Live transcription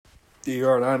You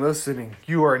are not listening.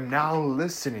 You are now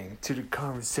listening to the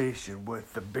conversation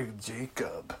with the Big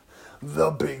Jacob.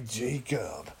 The Big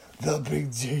Jacob. The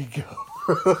Big Jacob.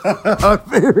 Our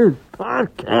favorite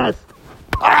podcast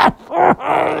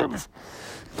platforms.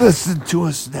 Listen to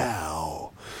us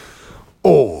now.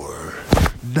 Or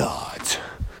not.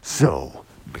 So,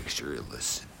 make sure you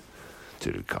listen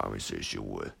to the conversation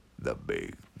with the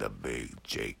Big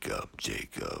Jacob.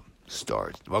 Jacob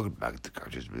starts. Welcome back to the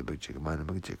conversation with the Big Jacob. My name is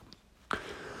Big Jacob.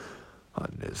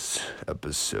 On this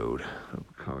episode of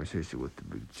Conversation with the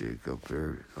Big Jacob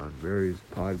on various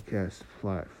podcast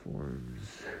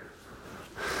platforms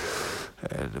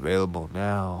and available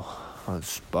now on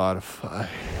Spotify,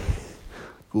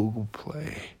 Google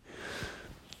Play,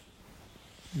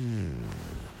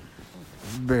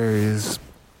 various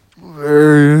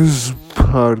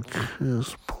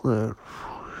podcast platforms.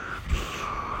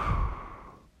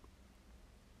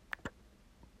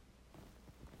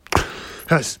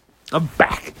 Yes, I'm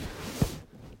back.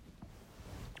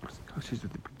 Conversations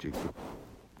with the Big Jacob.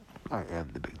 I am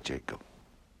the Big Jacob.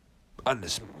 On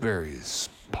this various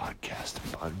podcast,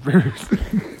 on various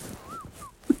things.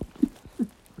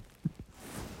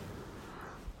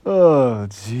 Oh,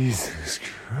 Jesus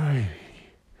Christ.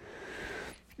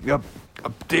 Yep,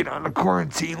 update on the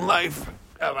quarantine life.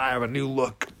 I have a new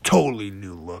look. Totally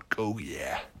new look. Oh,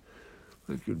 yeah.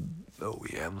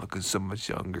 I'm looking so much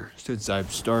younger. Since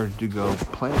I've started to go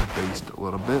plant-based a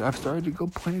little bit. I've started to go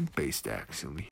plant-based, actually.